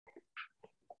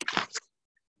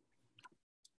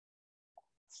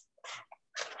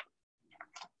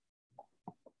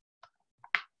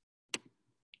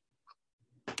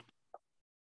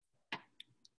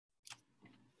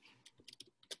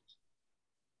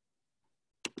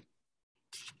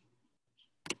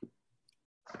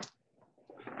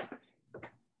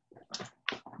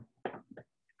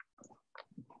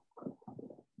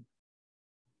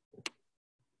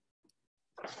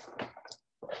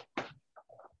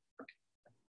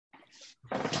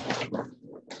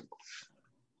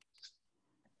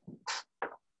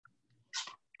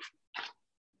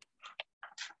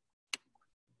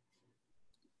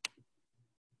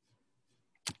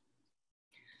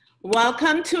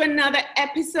Welcome to another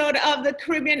episode of the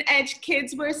Caribbean Edge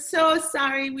Kids. We're so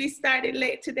sorry we started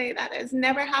late today. That has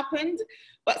never happened,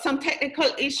 but some technical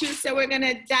issues. So we're going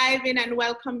to dive in and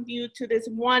welcome you to this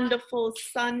wonderful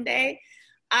Sunday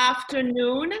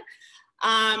afternoon.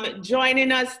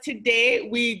 Joining us today,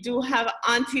 we do have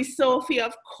Aunty Sophie,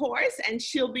 of course, and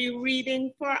she'll be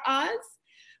reading for us.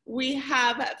 We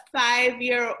have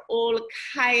 5-year-old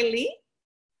Kylie.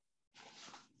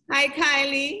 Hi,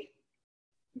 Kylie.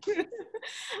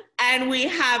 And we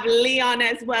have Leon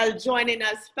as well joining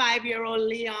us, 5-year-old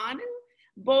Leon,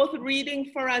 both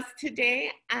reading for us today.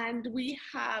 And we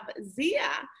have Zia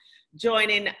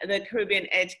joining the Caribbean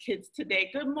Edge Kids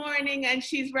today. Good morning, and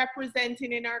she's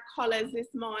representing in our colors this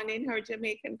morning, her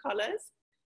Jamaican colors.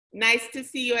 Nice to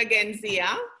see you again,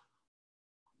 Zia.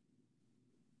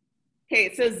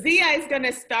 Okay, so Zia is going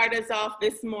to start us off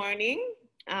this morning.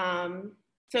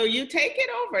 So you take it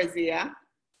over, Zia.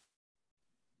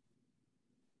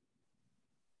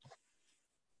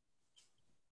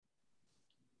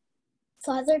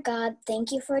 Father God,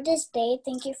 thank you for this day.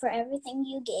 Thank you for everything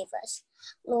you gave us.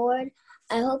 Lord,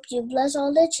 I hope you bless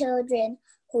all the children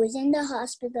who is in the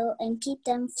hospital and keep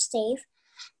them safe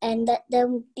and let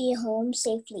them be home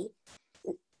safely.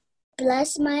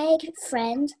 Bless my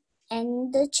friends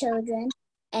and the children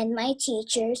and my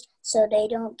teachers so they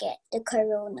don't get the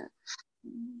corona.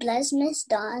 Bless Miss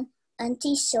Dawn,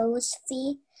 Auntie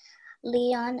Sophie,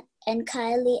 Leon, and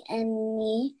Kylie and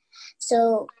me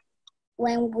so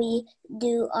when we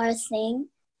do our thing.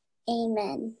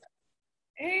 Amen.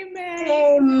 Amen.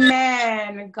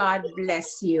 Amen. God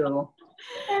bless you.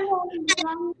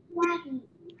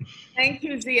 Thank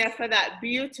you, Zia, for that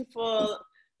beautiful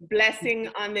blessing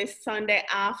on this Sunday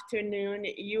afternoon.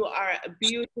 You are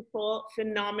beautiful,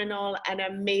 phenomenal, and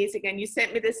amazing. And you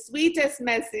sent me the sweetest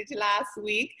message last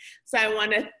week. So I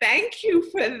want to thank you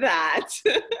for that.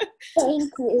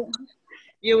 Thank you.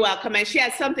 You're welcome. And she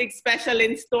has something special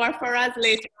in store for us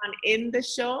later on in the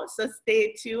show, so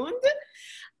stay tuned.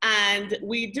 And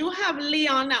we do have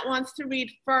Leon that wants to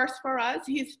read first for us.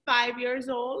 He's 5 years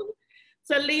old.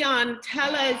 So Leon,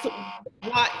 tell us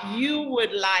what you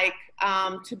would like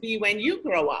to be when you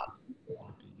grow up.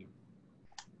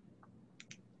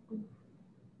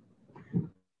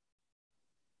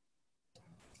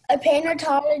 A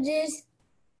paleontologist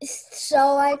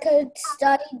so I could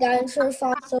study dinosaur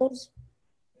fossils.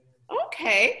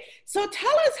 Okay, so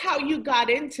tell us how you got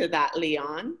into that,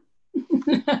 Leon.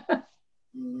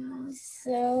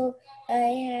 So I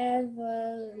have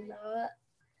a lot.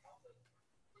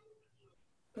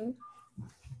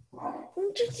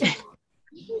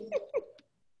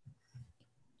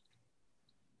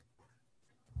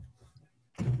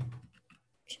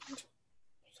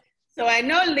 So I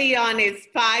know Leon is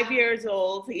 5 years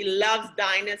old. He loves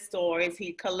dinosaurs.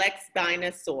 He collects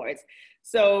dinosaurs.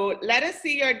 So let us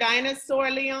see your dinosaur,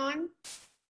 Leon.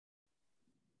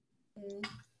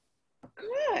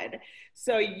 Good.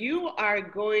 So you are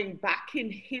going back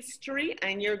in history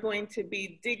and you're going to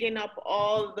be digging up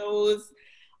all those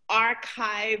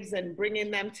archives and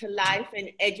bringing them to life and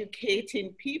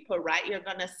educating people, right? You're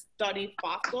going to study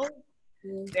fossils.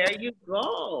 There you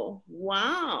go.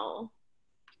 Wow.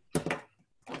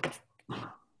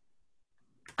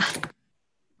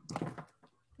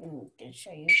 Can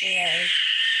show you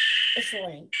this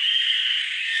one.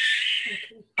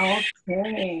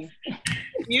 Okay.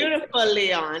 Beautiful,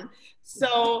 Leon.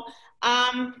 So,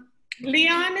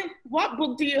 Leon, what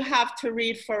book do you have to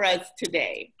read for us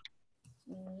today?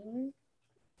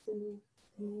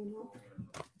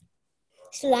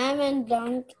 Slam and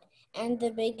Dunk and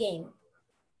the Big Game,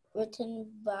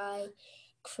 written by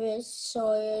Chris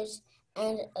Sawyers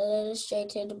and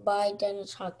illustrated by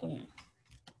Dennis Hockman.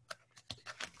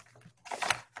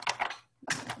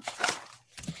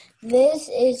 This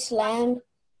is Slam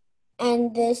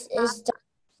and this is Dunk.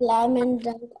 Slam and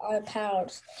Dunk are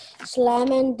pals.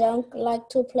 Slam and Dunk like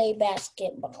to play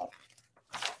basketball.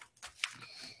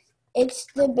 It's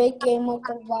the big game with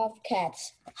the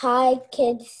Bobcats. Hi,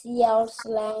 kids, yell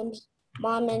Slam's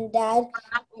mom and dad,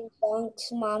 and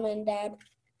Dunk's mom and dad.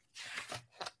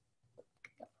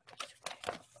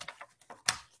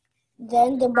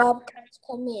 Then the Bobcats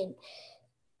come in.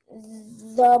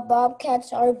 The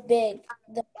Bobcats are big.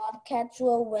 The Bobcats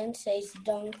will win, says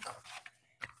Dunk.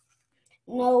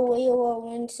 No, we will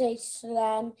win, says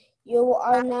Slam. You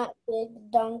are not big,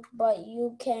 Dunk, but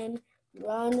you can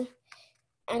run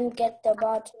and get the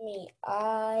ball to me.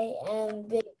 I am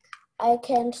big. I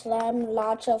can slam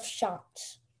lots of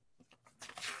shots.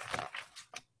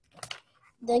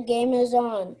 The game is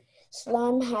on.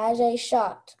 Slam has a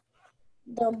shot.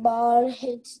 The ball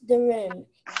hits the rim.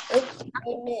 It's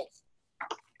a miss.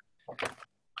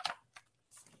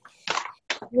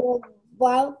 The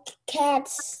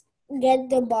Bobcats get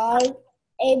the ball.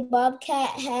 A Bobcat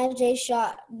has a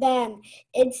shot. Bam!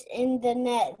 It's in the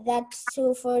net. That's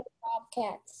 2 for the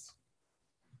Bobcats.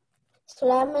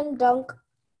 Slam and dunk,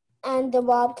 and the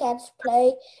Bobcats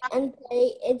play and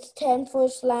play. It's 10 for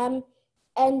slam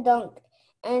and dunk,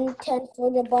 and 10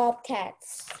 for the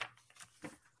Bobcats.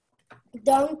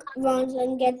 Dunk runs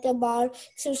and get the ball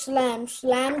to Slam.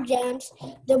 Slam jams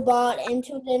the ball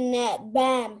into the net.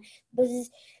 Bam! But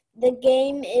the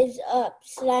game is up.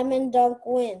 Slam and Dunk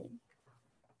win.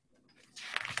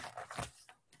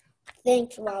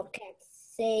 Thanks,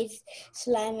 Wildcats, says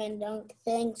Slam and Dunk.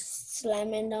 Thanks,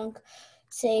 Slam and Dunk,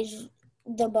 says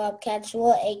the Bobcats.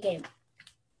 What a game.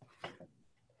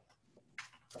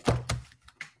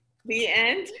 The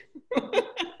end.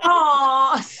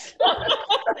 Oh,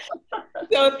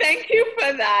 So thank you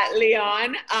for that,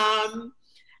 Leon.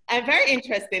 And very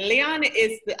interesting. Leon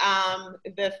is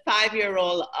the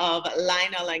 5-year-old of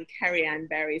Lionel and Carrie Ann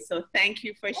Berry. So thank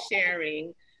you for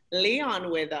sharing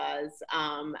Leon with us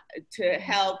to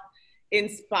help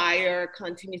inspire,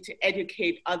 continue to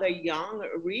educate other young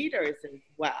readers as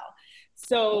well.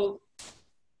 So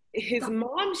his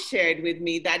mom shared with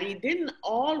me that he didn't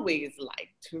always like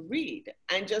to read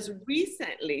and just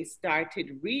recently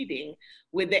started reading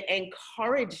with the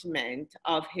encouragement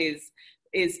of his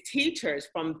teachers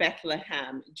from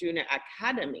Bethlehem Junior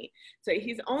Academy. So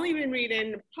he's only been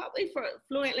reading probably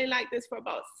fluently like this for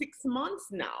about 6 months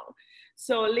now.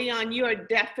 So Leon, you are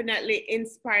definitely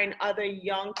inspiring other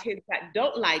young kids that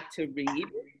don't like to read,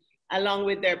 along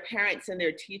with their parents and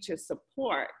their teachers'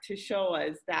 support, to show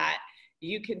us that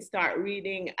you can start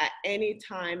reading at any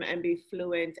time and be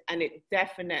fluent, and it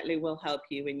definitely will help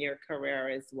you in your career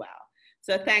as well.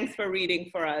 So thanks for reading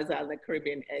for us on the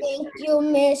Caribbean Edge. Thank you,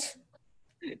 Miss.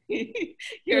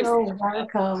 you're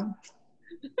welcome.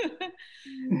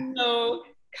 So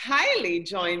Kylie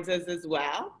joins us as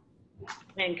well.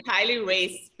 And Kylie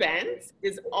Ray Spence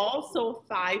is also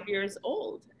 5 years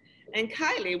old. And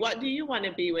Kylie, what do you want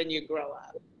to be when you grow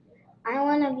up? I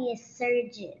want to be a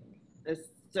surgeon. A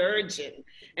surgeon.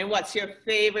 And what's your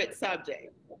favorite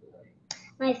subject?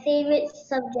 My favorite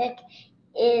subject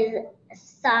is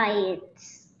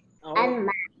science and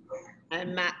math.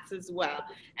 And maths as well.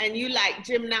 And you like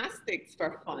gymnastics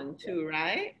for fun too,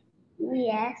 right?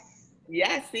 Yes.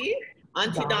 Yeah, see?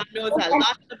 Auntie Dawn knows a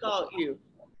lot about you.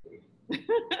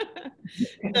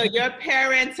 So your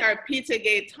parents are Peter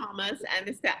Gay Thomas and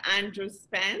Mr. Andrew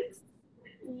Spence?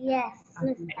 Yes,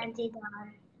 Miss Auntie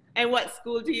Dawn. And what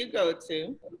school do you go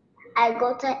to? I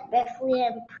go to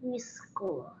Bethlehem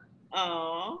Preschool.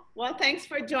 Oh, well, thanks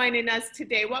for joining us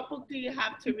today. What book do you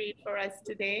have to read for us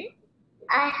today?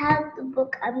 I have the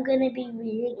book I'm going to be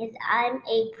reading is I'm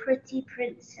a Pretty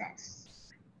Princess.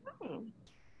 Oh.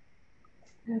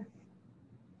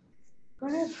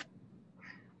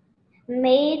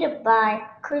 Made by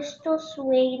Crystal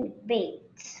Swain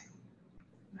Bates.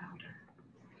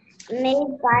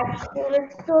 Made by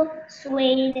Crystal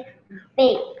Swain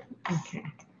Bates. Okay.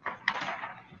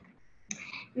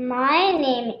 My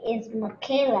name is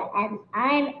Michaela and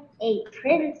I'm a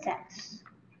princess.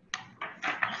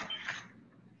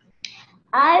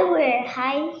 I wear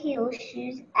high heel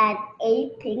shoes and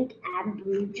a pink and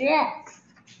blue dress.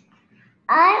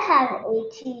 I have a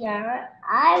tiara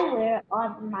I wear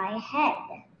on my head.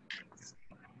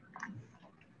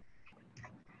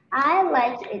 I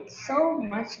like it so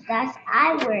much that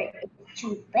I wear it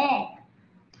to bed.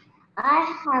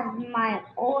 I have my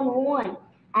own one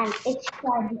and it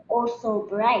shines also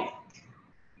bright.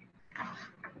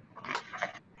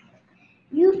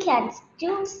 You can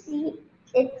still see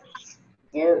it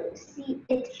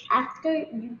after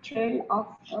you turn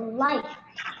off the light.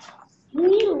 We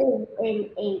live in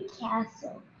a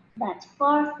castle that's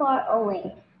far, far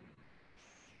away.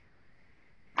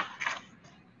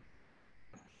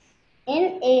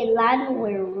 In a land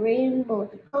where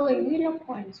rainbow-colored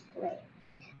unicorns play.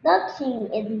 The king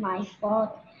is my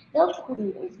father. The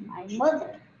queen is my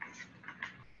mother.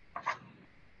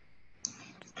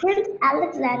 Prince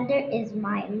Alexander is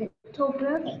my little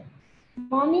brother.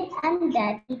 Mommy and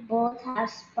Daddy both have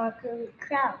sparkly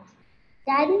crowns.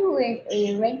 Daddy wears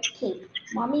a red cape.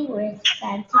 Mommy wears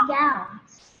fancy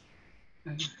gowns.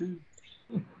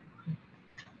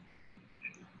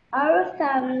 Our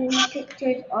family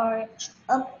pictures are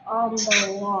up on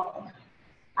the wall.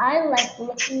 I like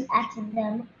looking at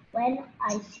them when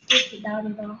I skip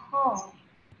down the hall.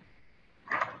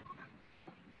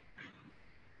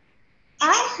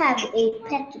 I have a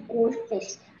pet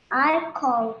goldfish I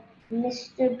call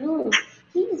Mr. Blue.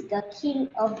 He's the king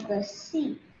of the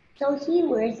sea, so he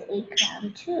wears a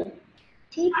crown too.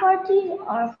 Tea parties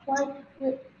are fun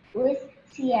with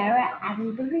Sierra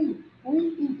and Bree.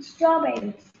 We eat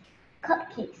strawberries,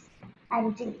 cupcakes,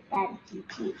 and drink fancy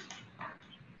tea.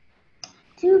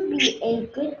 To be a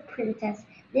good princess,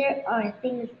 there are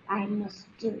things I must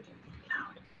do.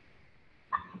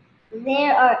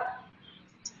 There are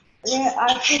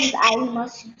things I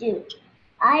must do.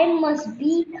 I must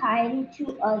be kind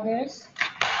to others,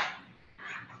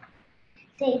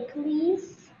 say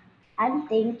please and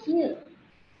thank you.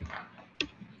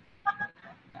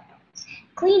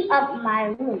 Clean up my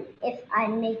room if I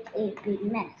make a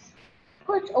big mess.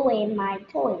 Put away my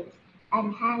toys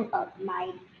and hang up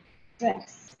my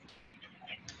dress.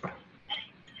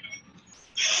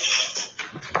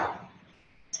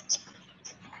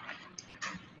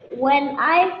 When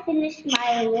I finish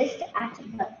my list at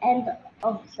the end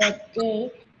of the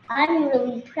day, I'm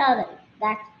really proud of it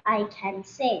that I can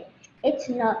say it's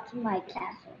not my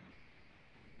castle,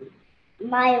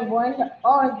 my one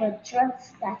or the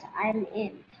dress that I'm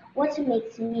in. What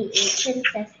makes me a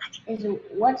princess is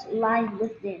what lies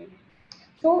within.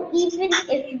 So even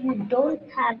if you don't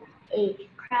have a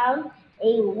crown,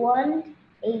 a wand,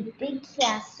 a big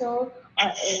castle,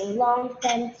 or a long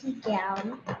fancy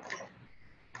gown,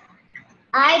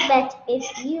 I bet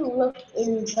if you look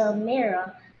in the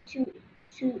mirror to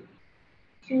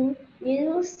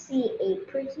you'll see a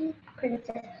pretty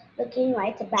princess looking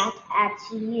right back at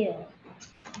you.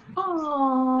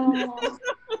 Oh,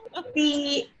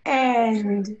 the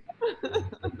end.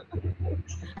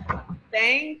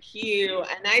 Thank you.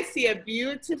 And I see a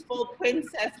beautiful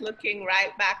princess looking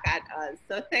right back at us.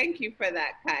 So thank you for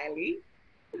that, Kylie.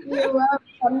 You're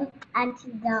welcome,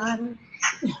 Auntie Dawn.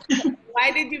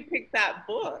 Why did you pick that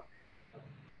book?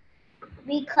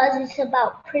 Because it's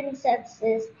about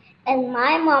princesses, and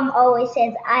my mom always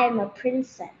says I'm a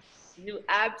princess. You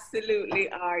absolutely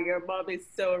are. Your mom is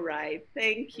so right.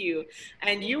 Thank you.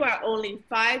 And you are only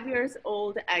 5 years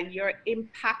old and you're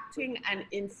impacting and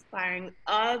inspiring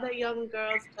other young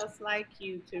girls just like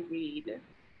you to read.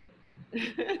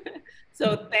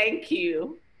 So thank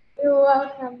you. You're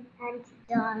welcome, Auntie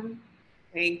Dawn.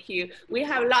 Thank you. We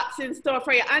have lots in store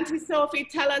for you. Auntie Sophie,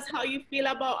 tell us how you feel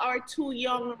about our two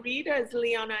young readers,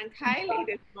 Leona and Kylie,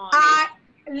 this morning.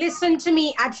 Listen to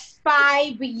me, at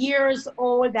 5 years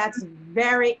old, that's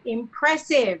very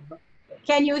impressive.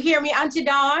 Can you hear me, Auntie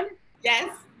Dawn?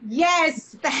 Yes.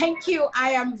 Yes, thank you.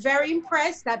 I am very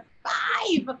impressed at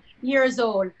 5 years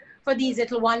old for these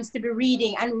little ones to be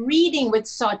reading and reading with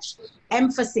such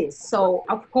emphasis. So,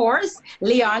 of course,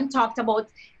 Leon talked about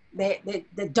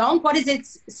the dunk. What is it?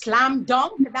 Slam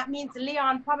dunk. That means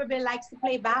Leon probably likes to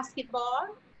play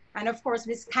basketball. And of course,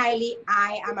 Miss Kylie,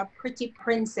 I am a pretty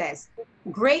princess.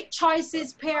 Great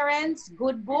choices, parents,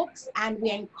 good books, and we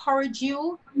encourage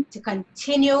you to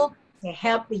continue to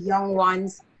help the young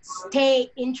ones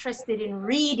stay interested in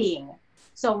reading.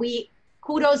 So we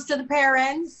kudos to the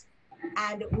parents,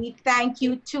 and we thank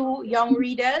you to young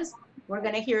readers. We're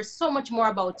going to hear so much more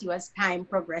about you as time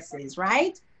progresses,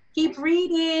 right? Keep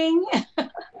reading.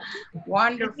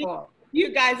 Wonderful.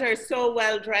 You guys are so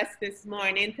well dressed this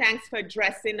morning. Thanks for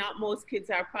dressing up. Most kids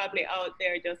are probably out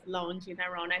there just lounging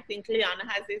around. I think Leon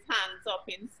has his hands up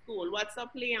in school. What's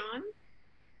up, Leon?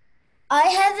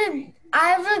 I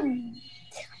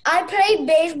play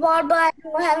baseball, but I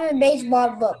don't have a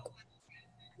baseball book.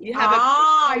 You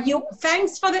have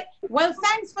thanks for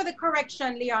the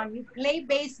correction, Leon. You play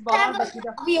baseball, I have but you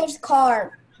don't. obvious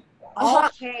car.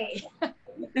 Okay.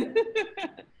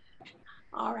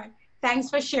 All right. Thanks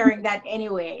for sharing that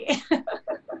anyway.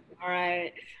 All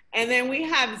right. And then we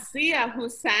have Zia, who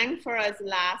sang for us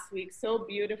last week. So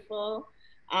beautiful.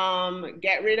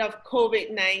 Get rid of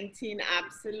COVID-19.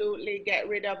 Absolutely. Get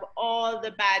rid of all the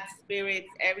bad spirits,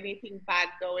 everything bad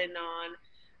going on.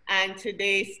 And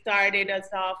today started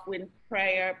us off with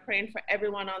prayer, praying for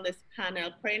everyone on this panel,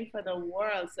 praying for the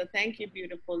world. So thank you,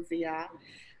 beautiful Zia.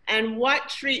 And what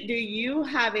treat do you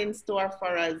have in store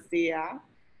for us, Zia?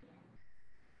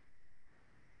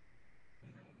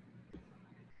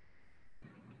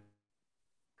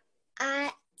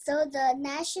 So the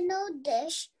national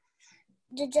dish,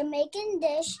 the Jamaican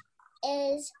dish,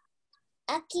 is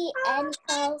ackee and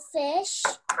shellfish.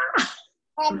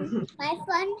 And my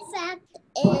fun fact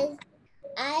is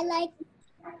I like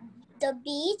the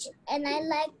beach and I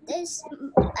like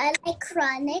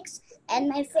Chronics, and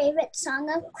my favorite song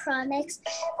of Chronics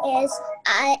is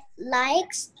I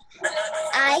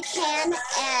Can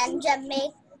and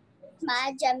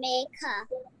My Jamaica.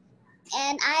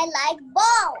 And I like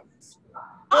balls.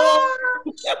 Oh.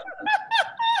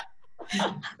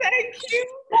 Thank you.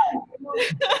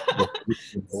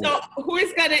 So who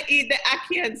is going to eat the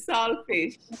ackee and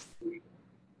saltfish?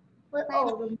 But,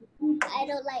 oh, I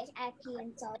don't like ackee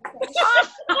and saltfish.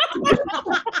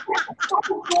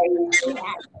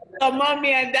 So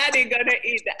mommy and daddy gonna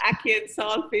eat the ackee and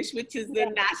saltfish, which is the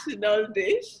national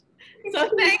dish. So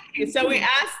thank you. So we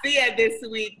asked Thea this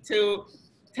week to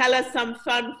tell us some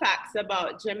fun facts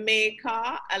about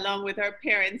Jamaica, along with her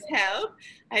parents' help.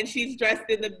 And she's dressed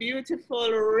in the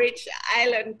beautiful, rich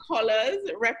island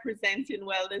colors, representing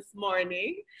well this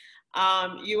morning.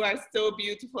 You are so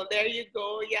beautiful. There you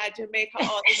go. Yeah, Jamaica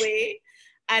all the way.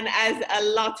 And as a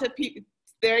lot of people,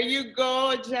 there you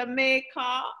go,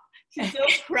 Jamaica. She's so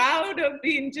proud of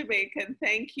being Jamaican.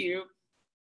 Thank you.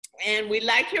 And we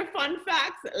like your fun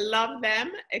facts, love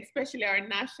them, especially our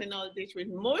national dish, which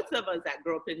most of us that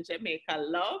grew up in Jamaica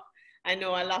love. I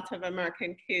know a lot of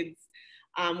American kids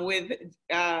with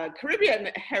Caribbean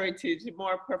heritage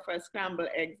more prefer scrambled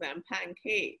eggs and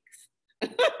pancakes.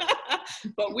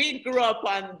 But we grew up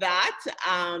on that.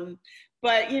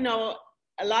 But, you know,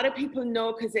 a lot of people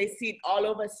know because they see it all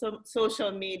over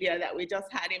social media that we just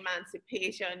had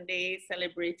Emancipation Day,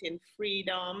 celebrating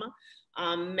freedom,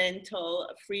 mental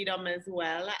freedom as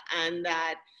well. And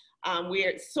that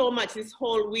we're so much this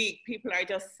whole week, people are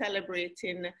just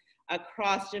celebrating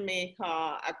across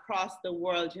Jamaica, across the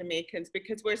world, Jamaicans,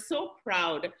 because we're so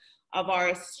proud of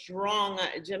our strong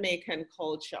Jamaican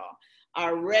culture.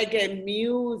 Our reggae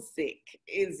music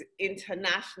is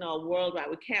international, worldwide.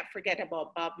 We can't forget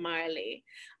about Bob Marley.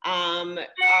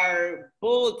 Our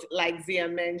both, like Zia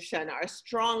mentioned, our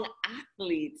strong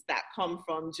athletes that come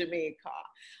from Jamaica.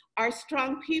 Our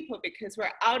strong people, because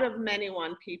we're out of many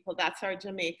one people. That's our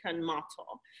Jamaican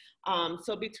motto.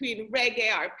 So between reggae,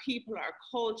 our people, our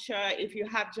culture, if you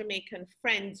have Jamaican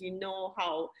friends, you know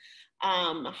how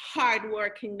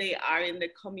hardworking they are in the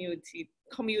community,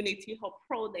 how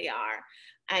proud they are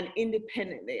and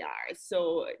independent they are.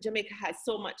 So Jamaica has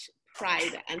so much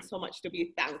pride and so much to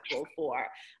be thankful for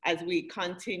as we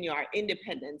continue our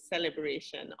independence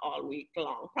celebration all week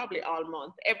long, probably all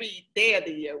month. Every day of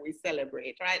the year we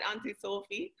celebrate, right, Auntie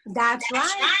Sophie? That's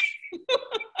right.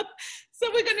 So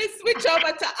we're going to switch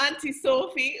over to Auntie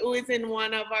Sophie, who is in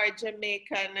one of our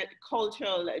Jamaican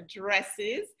cultural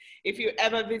dresses. If you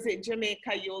ever visit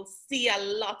Jamaica, you'll see a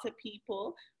lot of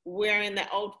people wearing the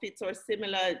outfits or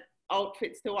similar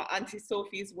outfits to what Auntie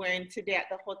Sophie is wearing today at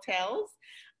the hotels,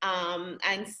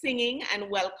 and singing and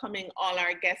welcoming all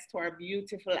our guests to our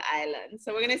beautiful island.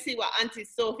 So we're going to see what Auntie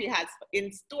Sophie has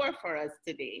in store for us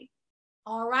today.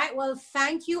 All right. Well,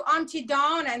 thank you, Auntie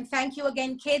Dawn. And thank you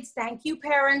again, kids. Thank you,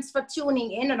 parents, for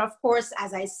tuning in. And of course,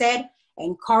 as I said,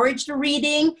 encourage the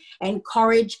reading,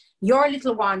 encourage your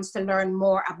little ones to learn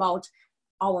more about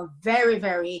our very,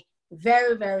 very,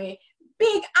 very, very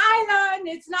big island.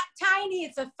 It's not tiny.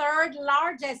 It's the third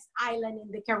largest island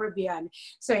in the Caribbean.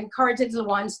 So encourage little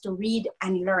ones to read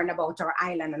and learn about our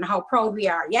island and how proud we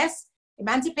are. Yes,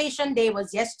 Emancipation Day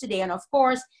was yesterday. And of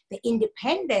course, the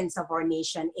independence of our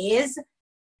nation is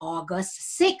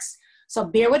August 6th. So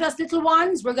bear with us, little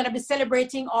ones. We're going to be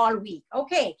celebrating all week.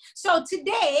 Okay, so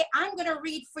today I'm going to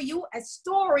read for you a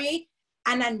story,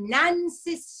 an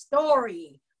Anansi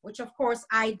story, which of course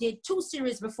I did 2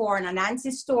 series before on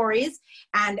Anansi stories.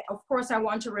 And of course, I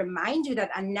want to remind you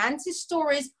that Anansi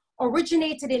stories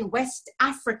originated in West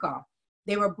Africa.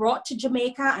 They were brought to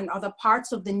Jamaica and other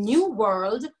parts of the New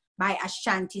World by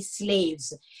Ashanti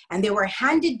slaves, and they were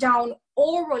handed down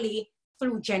orally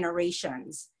through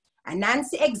generations.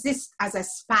 Anansi exists as a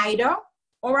spider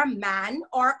or a man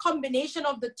or a combination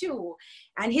of the two,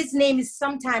 and his name is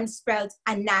sometimes spelled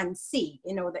Anansi,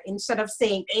 you know, instead of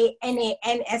saying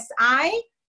A-N-A-N-S-I,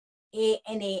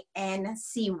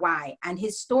 A-N-A-N-C-Y, and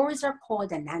his stories are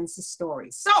called Anansi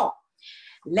stories. So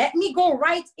let me go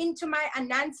right into my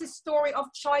Anansi story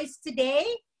of choice today,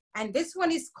 and this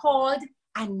one is called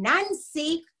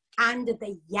Anansi and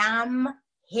the Yam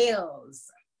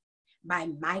Hills by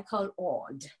Michael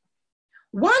Ord.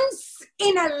 Once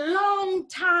in a long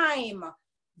time,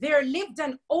 there lived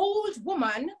an old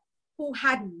woman who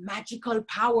had magical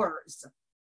powers.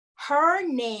 Her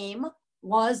name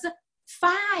was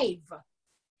Five.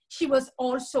 She was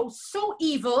also so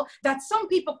evil that some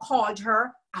people called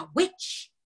her a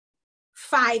witch.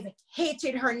 Five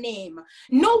hated her name.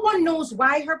 No one knows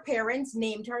why her parents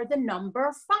named her the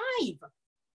number 5.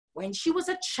 When she was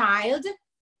a child,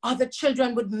 other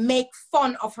children would make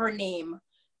fun of her name.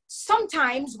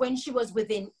 Sometimes when she was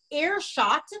within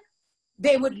earshot,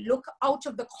 they would look out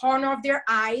of the corner of their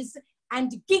eyes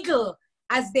and giggle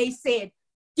as they said,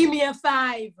 "Give me a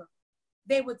 5."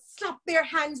 They would slap their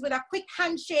hands with a quick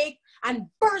handshake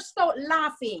and burst out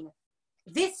laughing.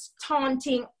 This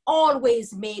taunting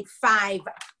always made Five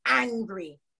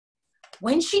angry.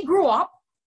 When she grew up,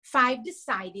 Five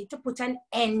decided to put an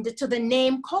end to the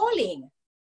name calling.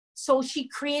 So she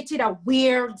created a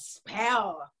weird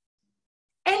spell.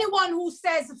 Anyone who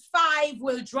says 5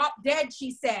 will drop dead,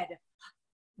 she said.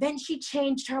 Then she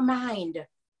changed her mind.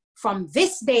 From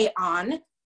this day on,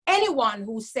 anyone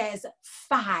who says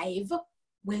 5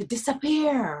 will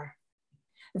disappear.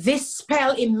 This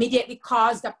spell immediately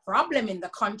caused a problem in the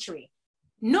country.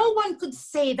 No one could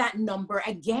say that number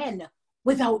again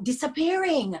without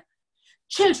disappearing.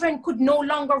 Children could no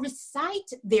longer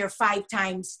recite their 5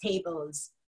 times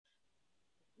tables.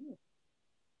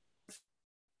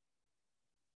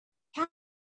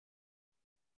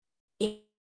 In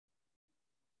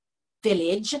the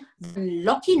village, the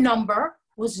lucky number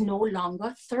was no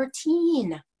longer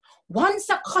 13. Once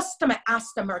a customer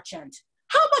asked the merchant,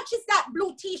 "How much is that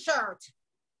blue t-shirt?"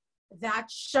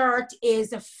 "That shirt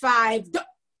is $5.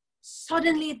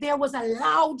 Suddenly there was a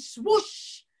loud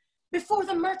swoosh. Before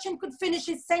the merchant could finish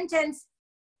his sentence,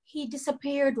 he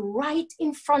disappeared right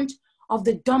in front of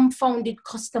the dumbfounded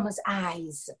customer's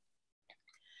eyes.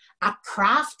 A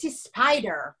crafty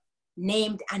spider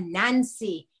named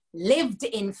Anansi lived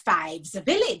in Five's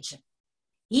village.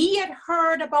 He had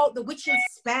heard about the witch's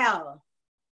spell.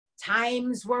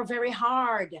 Times were very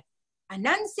hard.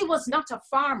 Anansi was not a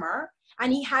farmer,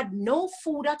 and he had no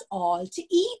food at all to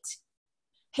eat.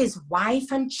 His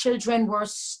wife and children were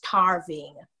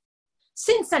starving.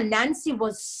 Since Anansi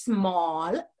was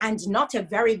small and not a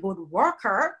very good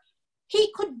worker,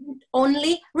 he could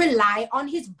only rely on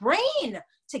his brain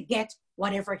to get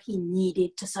whatever he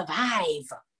needed to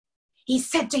survive. He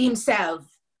said to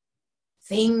himself,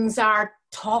 "Things are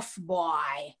tough,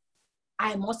 boy.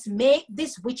 I must make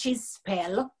this witch's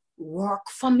spell work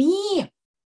for me."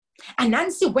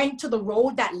 Anansi went to the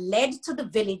road that led to the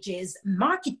village's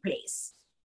marketplace.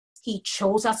 He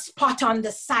chose a spot on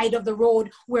the side of the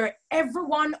road where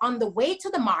everyone on the way to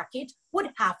the market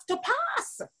would have to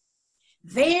pass.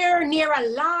 There, near a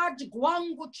large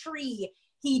guango tree,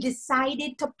 he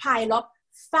decided to pile up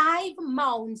 5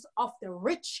 mounds of the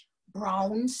rich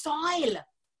brown soil.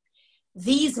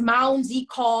 These mounds he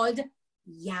called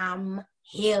yam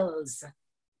hills.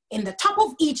 In the top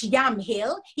of each yam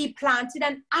hill, he planted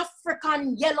an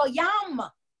African yellow yam.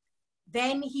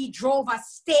 Then he drove a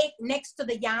stake next to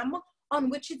the yam on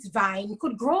which its vine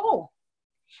could grow.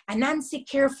 Anansi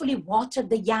carefully watered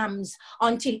the yams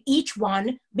until each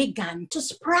one began to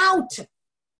sprout.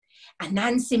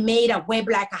 Anansi made a web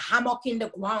like a hammock in the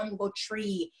guango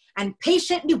tree and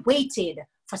patiently waited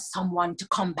for someone to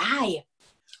come by.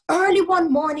 Early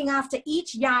one morning, after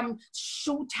each yam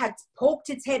shoot had poked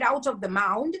its head out of the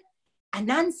mound,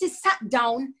 Anansi sat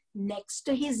down next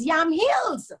to his yam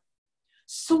hills.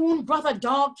 Soon Brother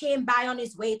Dog came by on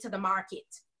his way to the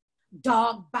market.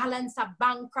 Dog balanced a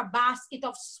bankra basket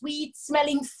of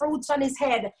sweet-smelling fruits on his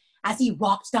head as he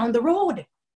walked down the road.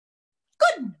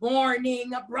 "Good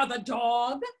morning, Brother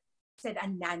Dog," said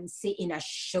Anansi in a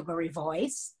sugary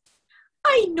voice.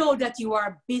 "I know that you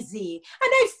are busy,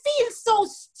 and I feel so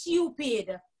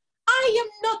stupid. I am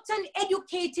not an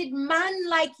educated man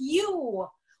like you.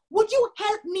 Would you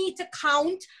help me to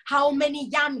count how many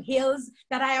yam hills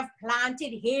that I have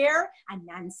planted here?"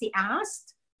 Anansi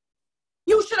asked.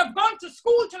 "You should have gone to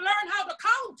school to learn how to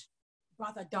count,"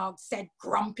 Brother Dog said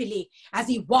grumpily as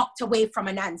he walked away from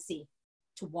Anansi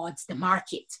towards the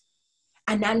market.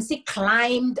 Anansi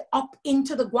climbed up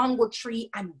into the guango tree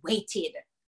and waited.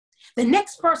 The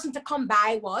next person to come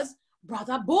by was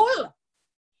Brother Bull.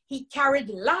 He carried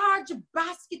a large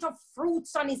basket of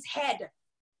fruits on his head.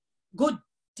 "Good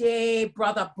day,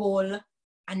 Brother Bull,"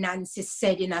 Anansi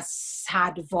said in a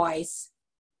sad voice.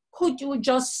 "Could you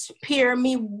just spare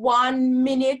me 1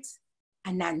 minute?"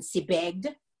 Anansi begged.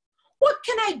 "What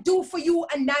can I do for you,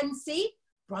 Anansi?"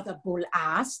 Brother Bull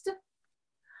asked.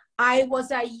 "I was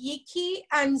a yicky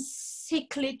and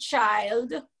sickly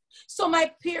child, so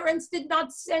my parents did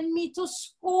not send me to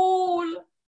school.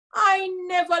 I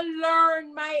never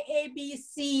learned my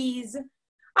ABCs.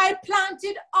 I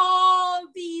planted all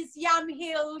these yam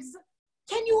hills.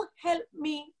 Can you help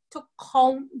me to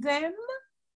count them?"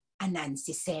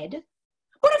 Anansi said.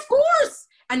 "But of course,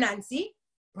 Anansi,"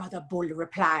 Brother Bull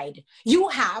replied. "You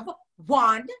have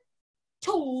 1,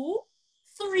 2,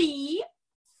 3,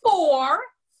 4,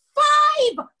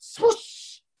 5.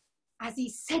 Swoosh! As he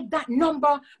said that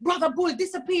number, Brother Bull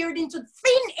disappeared into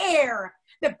thin air.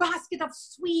 The basket of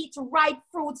sweet, ripe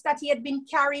fruits that he had been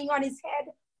carrying on his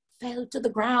head fell to the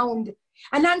ground.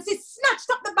 Anansi snatched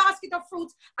up the basket of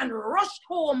fruits and rushed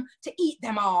home to eat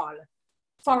them all.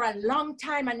 For a long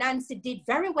time, Anansi did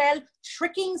very well,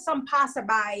 tricking some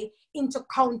passerby into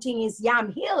counting his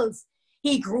yam hills.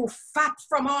 He grew fat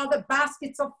from all the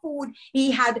baskets of food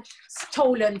he had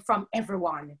stolen from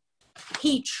everyone.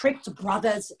 He tricked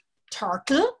brothers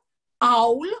Turtle,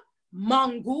 Owl,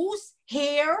 Mongoose,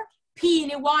 Hare,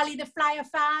 Peony Wally the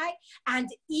Firefly, and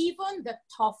even the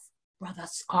tough brother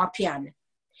Scorpion.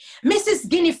 Mrs.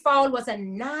 Guinea Fowl was a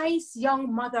nice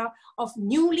young mother of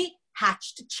newly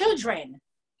hatched children.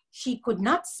 She could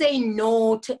not say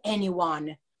no to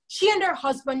anyone. She and her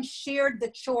husband shared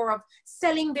the chore of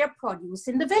selling their produce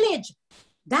in the village.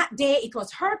 That day, it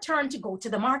was her turn to go to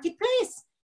the marketplace.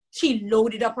 She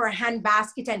loaded up her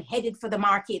handbasket and headed for the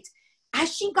market.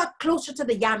 As she got closer to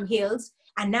the yam hills,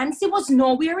 Anansi was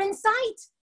nowhere in sight.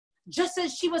 Just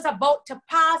as she was about to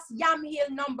pass yam hill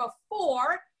number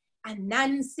 4,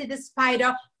 Anansi the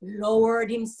spider lowered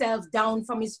himself down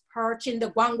from his perch in the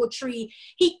guango tree.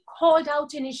 He called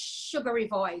out in his sugary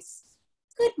voice,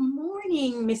 "Good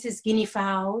morning, Mrs. Guinea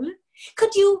Fowl.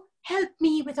 Could you help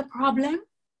me with a problem?"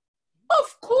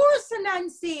 "Of course,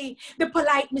 Anansi," the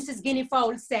polite Mrs. Guinea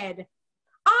Fowl said.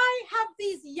 "I have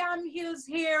these yam hills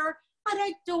here and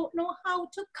I don't know how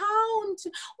to count.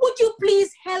 Would you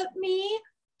please help me?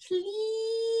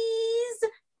 Please?"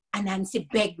 Anansi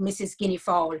begged Mrs. Guinea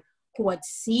Fowl, who had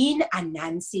seen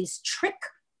Anansi's trick.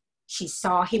 She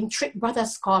saw him trick Brother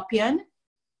Scorpion,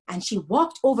 and she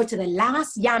walked over to the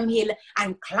last yam hill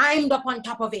and climbed up on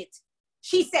top of it.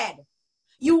 She said,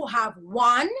 "You have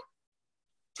 1,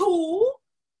 2,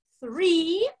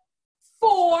 3,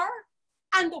 4,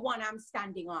 and the one I'm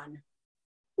standing on."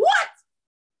 "What?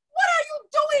 What are you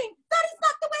doing? That is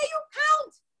not the way you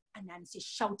count!" Anansi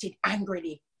shouted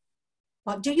angrily.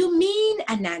 "What do you mean,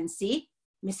 Anansi?"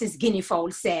 Mrs. Guinea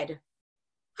Fowl said.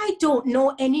 "I don't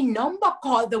know any number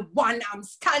called the one I'm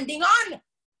standing on."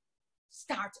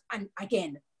 "Start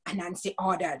again," Anansi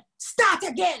ordered. "Start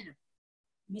again."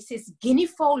 Mrs. Guinea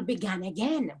Fowl began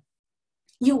again.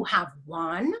 "You have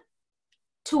 1,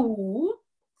 2,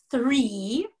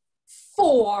 3,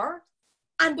 4,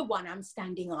 and the one I'm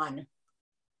standing on."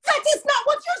 "That is not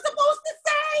what you're supposed to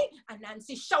say!"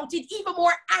 Anansi shouted even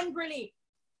more angrily.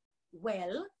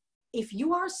 "Well, if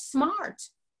you are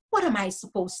smart, what am I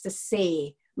supposed to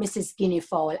say?" Mrs. Guinea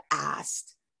Fowl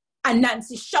asked.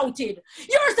 Anansi shouted,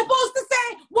 "You're supposed to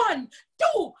say 1,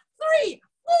 2, 3,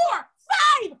 4,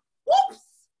 5!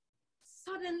 Whoops!"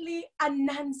 Suddenly,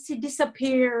 Anansi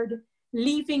disappeared,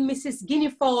 leaving Mrs. Guinea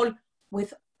Fowl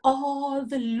with all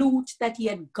the loot that he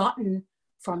had gotten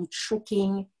from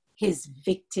tricking his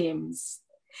victims.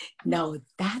 Now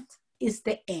that is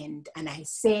the end. And I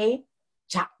say,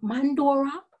 Jack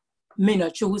Mandora, me no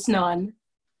choose none.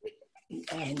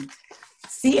 And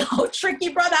see how tricky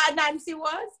Brother Anansi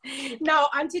was? Now,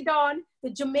 Auntie Dawn, the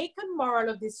Jamaican moral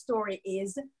of this story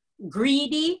is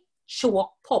greedy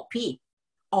choke puppy,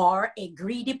 or a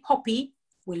greedy puppy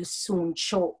will soon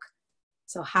choke.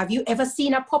 So have you ever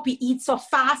seen a puppy eat so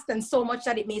fast and so much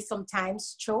that it may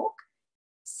sometimes choke?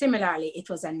 Similarly, it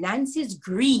was Anansi's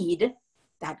greed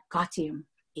that got him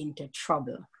into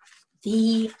trouble.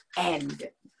 The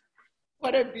end.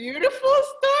 What a beautiful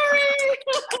story.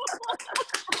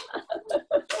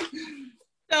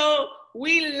 So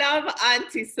we love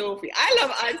Auntie Sophie. I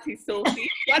love Auntie Sophie.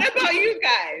 What about you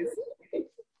guys?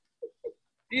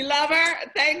 You love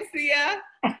her? Thanks, Sia.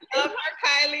 Love her,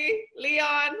 Kylie,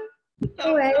 Leon.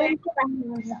 That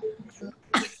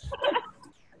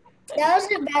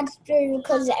was a bad story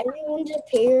because everyone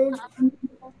disappeared.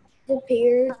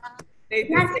 They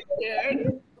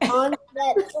disappeared. On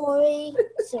that story.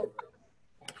 So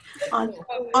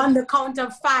on the count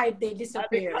of 5, they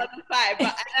disappeared. On the count of 5,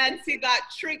 but Nancy got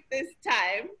tricked this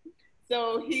time,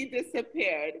 so he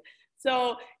disappeared.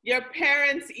 So your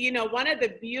parents, you know, one of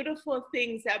the beautiful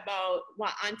things about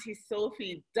what Auntie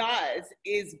Sophie does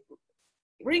is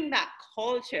bring that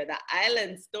culture, the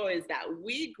island stories that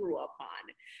we grew up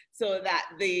on, so that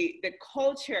the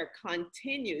culture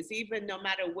continues, even no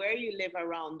matter where you live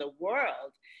around the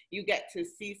world, you get to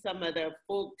see some of the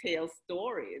folktale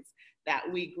stories that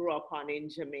we grew up on in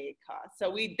Jamaica.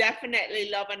 So we definitely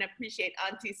love and appreciate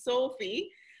Auntie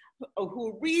Sophie,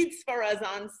 who reads for us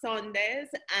on Sundays,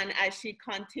 and as she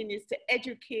continues to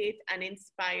educate and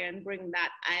inspire and bring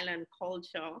that island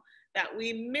culture that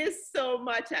we miss so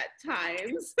much at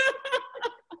times.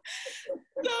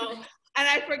 So, and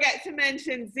I forget to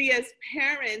mention Zia's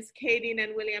parents, Kadeen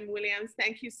and William Williams.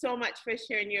 Thank you so much for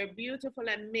sharing your beautiful,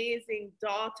 amazing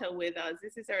daughter with us.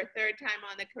 This is her 3rd time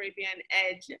on the Caribbean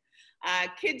Edge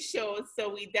kids show,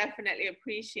 so we definitely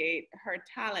appreciate her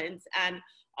talents. And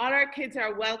all our kids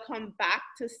are welcome back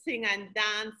to sing and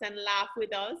dance and laugh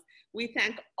with us. We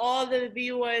thank all the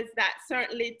viewers that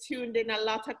certainly tuned in, a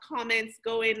lot of comments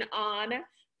going on.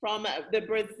 from the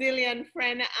Brazilian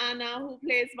friend Anna, who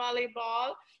plays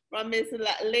volleyball, from Miss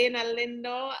Lena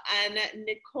Lindo and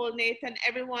Nicole Nathan,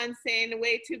 everyone saying,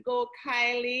 way to go,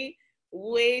 Kylie.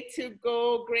 Way to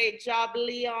go. Great job,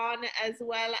 Leon, as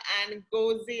well. And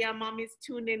Gozia, mommy's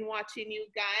tuned in watching you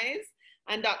guys.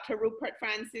 And Dr. Rupert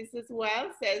Francis as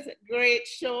well says, great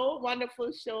show,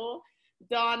 wonderful show.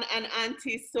 Dawn and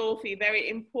Auntie Sophie, very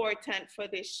important for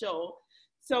this show.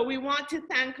 So we want to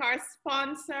thank our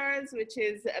sponsors, which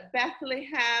is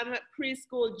Bethlehem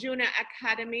Preschool Junior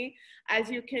Academy. As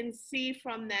you can see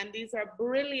from them, these are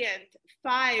brilliant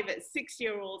 5-,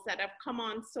 6-year-olds that have come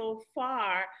on so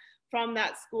far from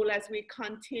that school, as we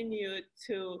continue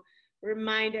to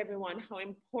remind everyone how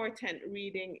important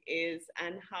reading is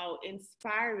and how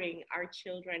inspiring our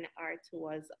children are to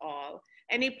us all.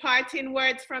 Any parting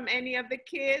words from any of the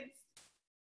kids?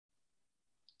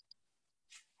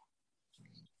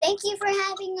 Thank you for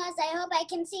having us. I hope I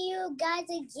can see you guys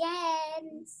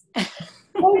again.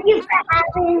 Thank you for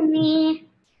having me.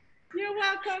 You're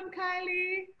welcome,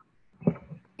 Kylie.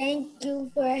 Thank you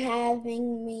for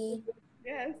having me.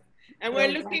 Yes. And we're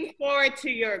looking forward to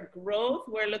your growth.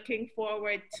 We're looking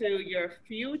forward to your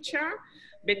future,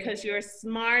 because you're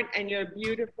smart and you're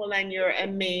beautiful and you're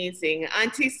amazing.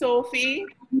 Auntie Sophie?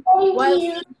 Thank you,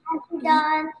 Auntie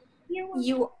Dawn.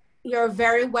 You're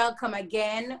very welcome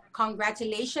again.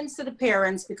 Congratulations to the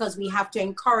parents, because we have to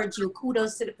encourage you.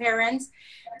 Kudos to the parents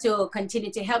to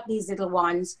continue to help these little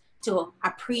ones to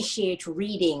appreciate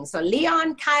reading. So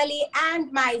Leon, Kylie,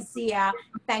 and Myzia,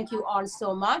 thank you all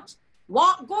so much.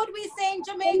 What good we say in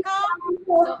Jamaica?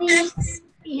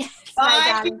 Yes,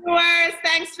 Bye, viewers.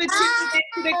 Thanks for tuning in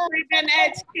to the Caribbean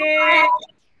Edge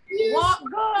Kids. What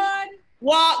good?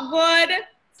 What good?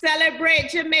 Celebrate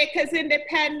Jamaica's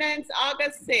independence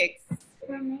August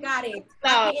 6th. Got it. So,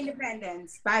 Happy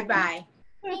independence. Bye-bye.